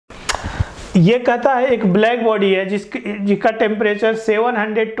ये कहता है एक ब्लैक बॉडी है जिसका टेम्परेचर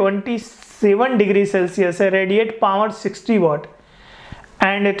 727 डिग्री सेल्सियस है, radiate power 60 watt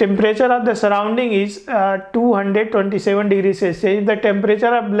and temperature of the surrounding is 227 degree Celsius. If the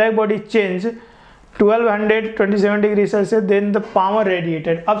temperature of black body change 1227 degree Celsius, then the power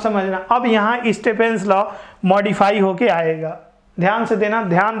radiated. अब समझना, अब यहाँ स्टेफेंस लॉ मॉडिफाई होके आएगा। ध्यान से देना,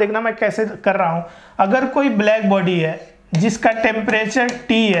 ध्यान देखना मैं कैसे कर रहा हूँ। अगर कोई ब्लैक बॉडी है जिसका टेम्परेचर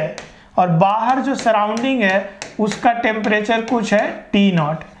T है और बाहर जो सराउंडिंग है उसका टेम्परेचर कुछ है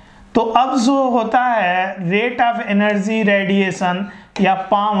T0, तो अब जो होता है रेट ऑफ एनर्जी रेडिएशन या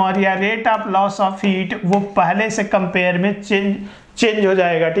पावर या rate of loss of heat वो पहले से कंपेयर में चेंज हो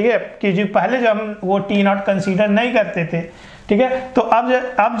जाएगा। ठीक है, कि जो पहले जो हम वो T0 कंसीडर नहीं करते थे। ठीक है, तो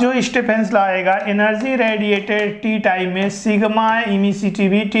अब जो स्टेफेंस लॉ आएगा, एनर्जी रेडिएटेड T टाइम में सिग्मा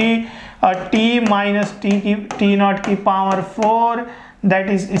इमिसिटिविटी और T माइनस T0 की power 4 that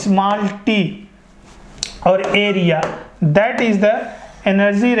is small t और area that is the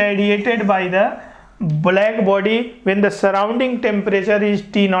energy radiated by the black body when the surrounding temperature is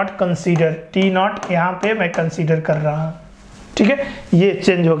T0 consider। T0 यहाँ पे मैं consider कर रहा हूँ। ठीक है, ये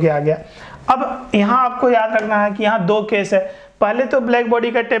चेंज हो गया आ गया। अब यहाँ आपको याद रखना है कि यहाँ दो केस है। पहले तो ब्लैक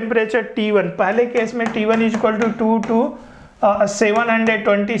बॉडी का टेम्परेचर T1, पहले केस में T1 is equal to 2 to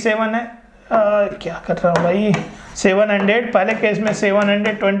 727 है। क्या कर रहा हूँ भाई, 700, पहले केस में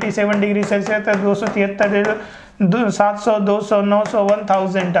 727 डिग्री सेल्सियस था, 273 700 200 900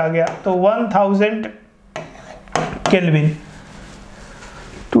 1000 आ गया, तो 1000 केल्विन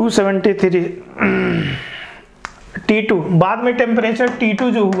 273 T2। बाद में टेम्परेचर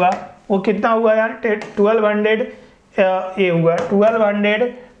T2 जो हुआ वो कितना हुआ यार, 1200 ये हुआ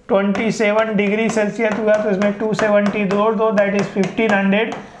 1227 डिग्री सेल्सियस हुआ, तो इसमें 270 दो दैट इज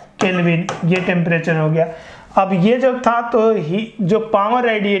 1500 केल्विन, ये टेम्परेचर हो गया। अब ये जब था तो जो पावर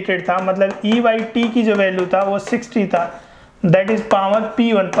रेडिएटेड था, मतलब E/T की जो वैल्यू था वो 60 था, दैट इज पावर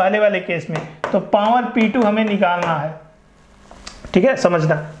P1 पहले वाले केस में, तो पावर P2 हमें निकालना है। ठीक है,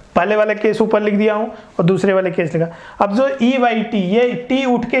 समझना, पहले वाले केस ऊपर लिख दिया हूं और दूसरे वाले केस लिखा। अब जो E/T, ये T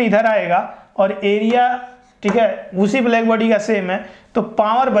उठ के इधर आएगा और एरिया, ठीक है, उसी ब्लैक बॉडी का सेम है, तो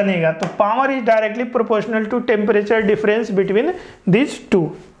पावर बनेगा, तो power is directly proportional to temperature difference between this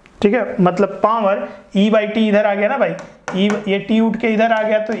to. ठीक है, मतलब पावर E/T इधर आ गया ना भाई, ये T उठ के इधर आ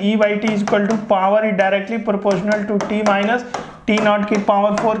गया, तो E/T is equal to power is directly proportional to T minus T0 की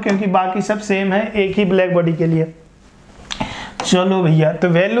पावर 4, क्योंकि बाकी सब सेम है एक ही ब्लैक बॉडी के लिए। चलो भैया, तो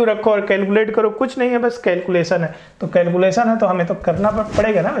वैल्यू रखो और कैलकुलेट करो, कुछ नहीं है, बस कैलकुलेशन है। तो कैलकुलेशन है तो हमें तो करना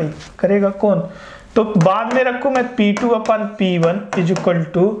पड़ेगा ना भाई, करेगा कौन। तो बाद में रखो मैं P2/P1 is equal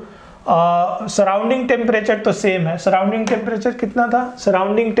to surrounding temperature तो सेम है। सराउंडिंग टेम्परेचर कितना था,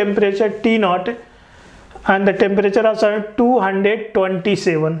 surrounding temperature T0 and the temperature of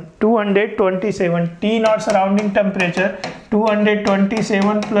 227 T0 surrounding temperature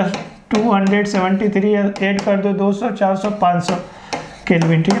 227 plus 273 add कर दो, 200 400 500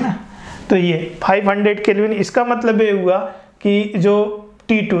 केल्विन। ठीक है ना, तो ये 500 केल्विन। इसका मतलब ये हुआ कि जो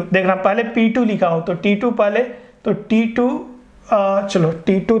T2 देखना, पहले P2 लिखा हो तो T2 पहले, तो T2 चलो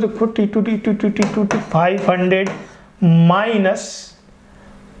T2 देखो, T2 500 minus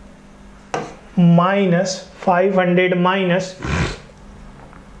 500 minus 500 minus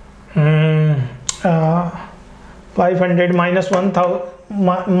 1000 minus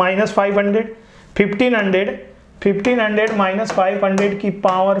 500 1500 minus 500 की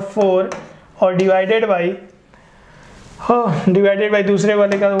पावर 4 और डिवाइडेड बाई दूसरे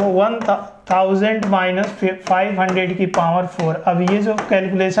वाले का वो 1000 माइनस 500 की पावर 4। अब ये जो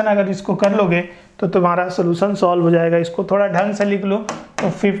कैलकुलेशन अगर इसको कर लोगे तो तुम्हारा सोल्यूशन सॉल्व हो जाएगा। इसको थोड़ा ढंग से लिख लो, तो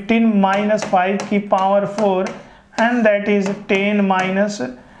 15 माइनस 5 की power 4 and that is 10 minus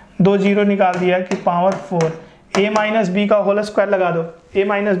 2 zero निकाल दिया की पावर 4, a माइनस बी का होल स्क्वायर लगा दो, a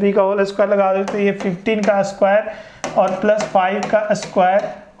माइनस बी का होल स्क्वायर लगा दो, तो ये 15 का स्क्वायर और प्लस 5 का स्क्वायर,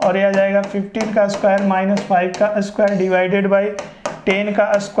 और ये आ जाएगा 15 का स्क्वायर माइनस 5 का स्क्वायर डिवाइडेड बाई 10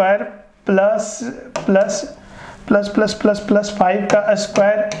 का square plus plus plus plus plus plus 5 का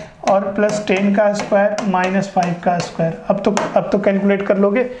स्क्वायर और प्लस 10 का स्क्वायर माइनस 5 का स्क्वायर। अब तो कैलकुलेट कर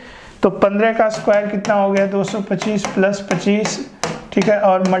लोगे, तो 15 का स्क्वायर कितना हो गया, 225 प्लस 25। ठीक है,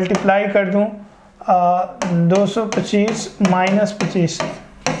 और मल्टीप्लाई कर दूँ 225 माइनस 25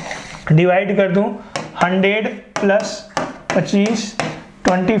 डिवाइड कर दूँ 100 प्लस 25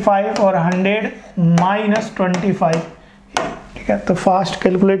 25 और 100 माइनस 25। ठीक है, तो फास्ट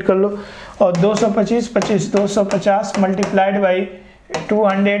कैलकुलेट कर लो, और 225 250 multiplied by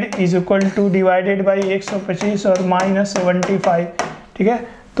 200 is equal two divided by 125 और माइनस 75। ठीक है,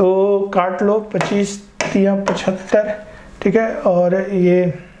 तो काट लो, 25 3 75। ठीक है, और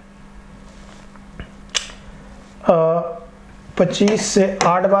ये 25 से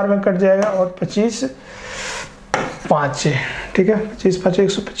 8 बार में कट जाएगा और 25 5 है, ठीक है, 25 5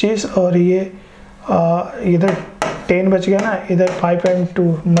 125 और ये इधर 10 बच गया ना, इधर 5 and 2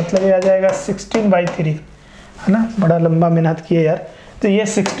 मतलब ये आ जाएगा 16/3 है ना, बड़ा लंबा मेहनत किए यार। तो ये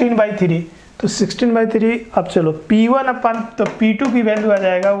 16/3, तो 16/3 अब चलो P1 अपन तो P2 की वैल्यू आ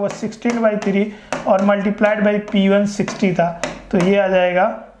जाएगा वो 16/3 और मल्टीप्लाइड बाई P1 60 था, तो ये आ जाएगा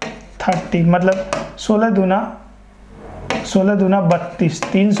 30, मतलब 16 दूना 32,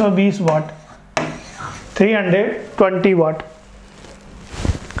 320 वाट, 320 वाट,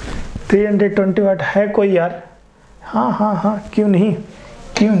 320 वाट है कोई यार? हाँ क्यों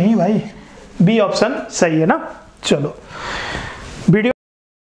नहीं भाई, बी ऑप्शन सही है ना। चलो